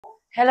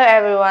Hello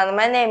everyone,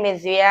 my name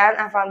is Duy An.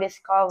 I'm from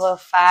Discover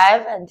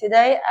 5 and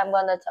today I'm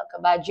going to talk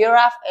about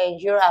giraffe and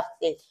giraffe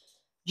teeth.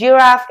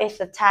 Giraffe is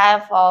a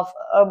type of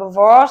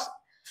herbivores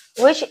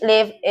which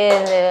live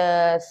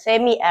in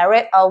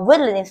semi-arid or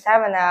woodland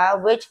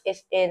savanna, which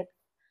is in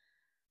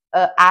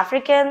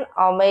African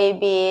or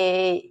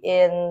maybe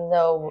in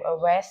the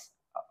west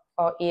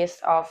or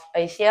east of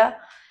Asia.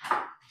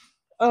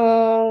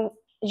 Um,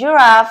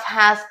 Giraffe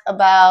has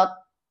about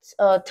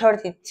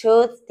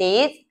 32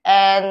 teeth,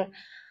 and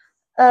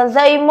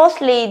they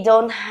mostly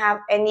don't have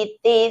any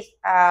teeth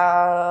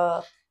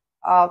upper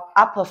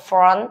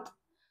front,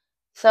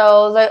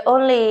 so they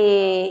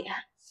only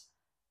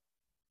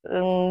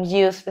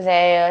use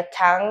their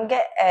tongue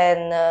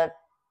and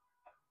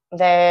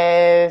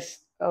their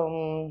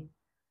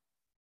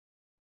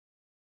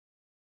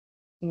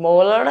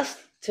molars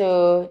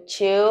to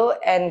chew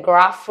and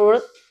grab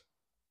fruit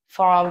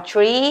from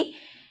tree,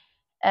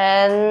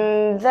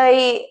 and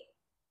they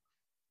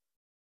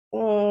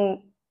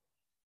um,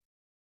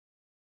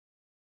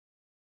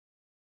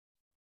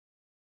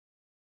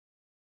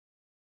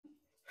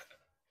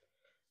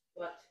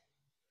 what?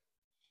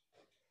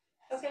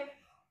 Okay.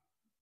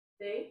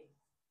 They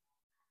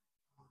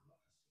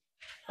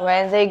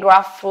When they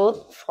grab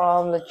fruit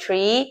from the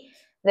tree,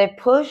 they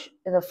push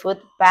the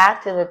fruit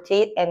back to the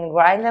teeth and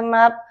grind them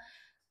up.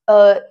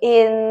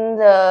 In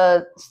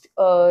the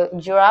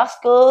giraffe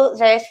school,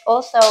 there's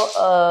also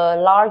a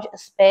large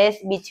space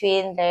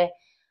between the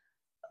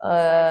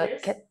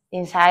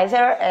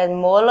incisor and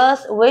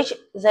molars, which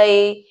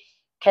they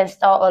can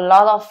store a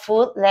lot of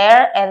food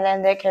there, and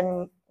then they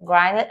can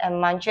grind it and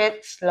munch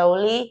it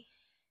slowly.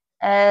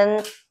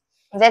 And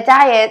their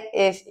diet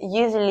is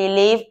usually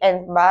leaf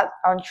and bud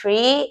on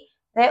tree.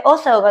 They're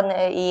also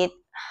gonna eat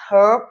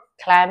herb,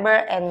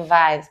 climber, and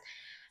vines.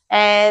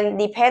 And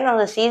depend on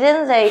the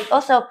season, they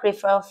also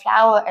prefer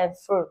flower and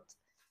fruit.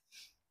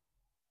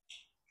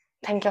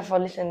 Thank you for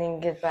listening.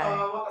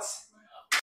 Goodbye.